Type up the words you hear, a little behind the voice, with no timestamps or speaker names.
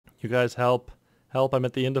You guys help. Help, I'm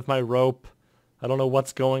at the end of my rope. I don't know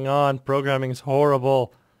what's going on. Programming is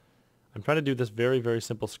horrible. I'm trying to do this very, very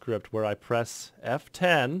simple script where I press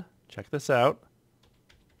F10. Check this out.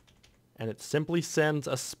 And it simply sends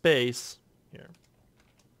a space. Here.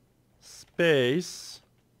 Space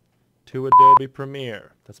to Adobe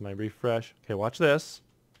Premiere. That's my refresh. Okay, watch this.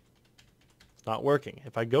 It's not working.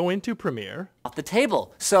 If I go into Premiere. Off the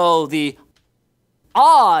table. So the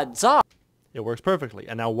odds are. It works perfectly.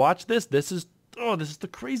 And now watch this. This is the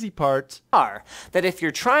crazy part. Are that if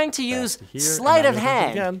you're trying to use sleight of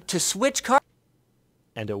hand to switch cards.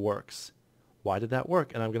 And it works. Why did that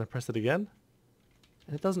work? And I'm going to press it again.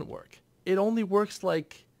 And it doesn't work. It only works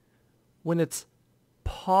like when it's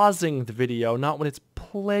pausing the video, not when it's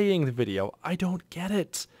playing the video. I don't get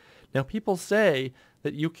it. Now people say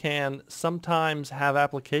that you can sometimes have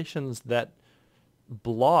applications that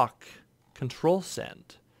block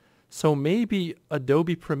controlSend. So maybe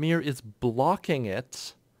Adobe Premiere is blocking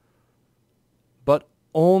it, but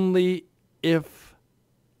only if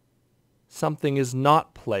something is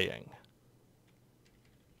not playing.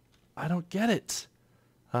 I don't get it.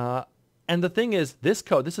 And the thing is, this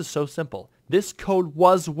code, this is so simple. This code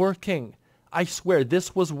was working. I swear,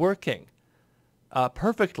 this was working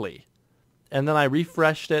perfectly. And then I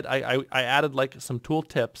refreshed it. I added like some tool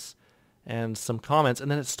tips and some comments, and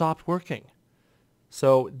then it stopped working.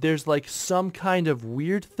 So there's like some kind of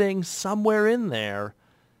weird thing somewhere in there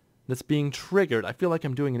that's being triggered. I feel like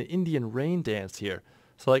I'm doing an Indian rain dance here.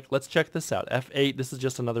 So like, let's check this out. F8, this is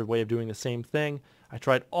just another way of doing the same thing. I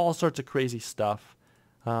tried all sorts of crazy stuff.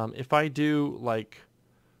 If I do like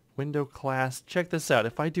window class, check this out.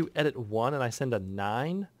 If I do edit 1 and I send a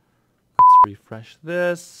 9, let's refresh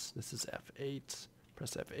this. This is F8.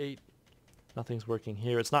 Press F8. Nothing's working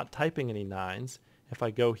here. It's not typing any 9s. If I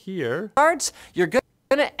go here, you're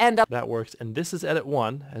gonna end up. That works. And this is edit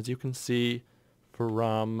 1, as you can see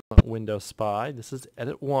from Windows Spy. This is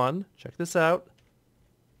edit 1. Check this out.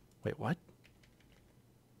 Wait, what?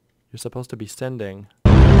 You're supposed to be sending.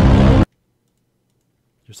 You're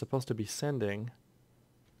supposed to be sending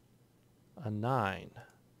a 9.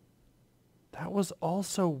 That was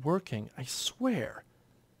also working. I swear.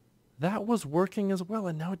 That was working as well,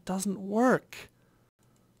 and now it doesn't work.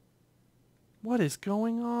 What is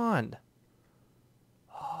going on?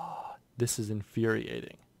 Oh, this is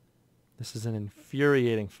infuriating. This is an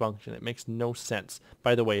infuriating function. It makes no sense.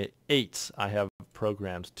 By the way, at 8, I have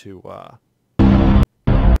programmed to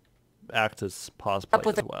act as pause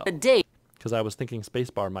play as well. Because I was thinking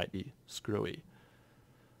spacebar might be screwy.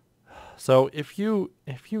 So if you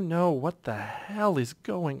know what the hell is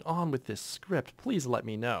going on with this script, please let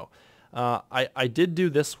me know. I did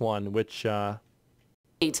do this one, which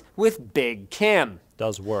with Big Kim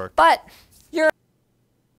does work. But you're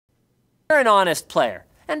an honest player.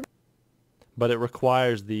 But it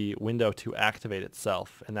requires the window to activate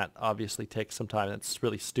itself, and that obviously takes some time. That's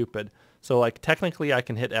really stupid. So like technically I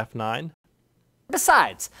can hit F9.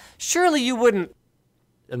 Besides, surely you wouldn't.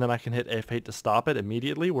 And then I can hit F8 to stop it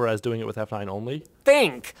immediately, whereas doing it with F9 only.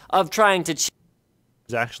 Think of trying to. Is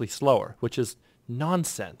actually slower, which is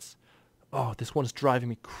nonsense. Oh, this one is driving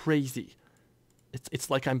me crazy. It's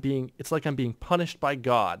like I'm being punished by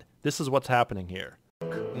God. This is what's happening here.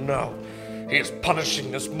 No, he is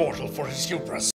punishing this mortal for his hubris.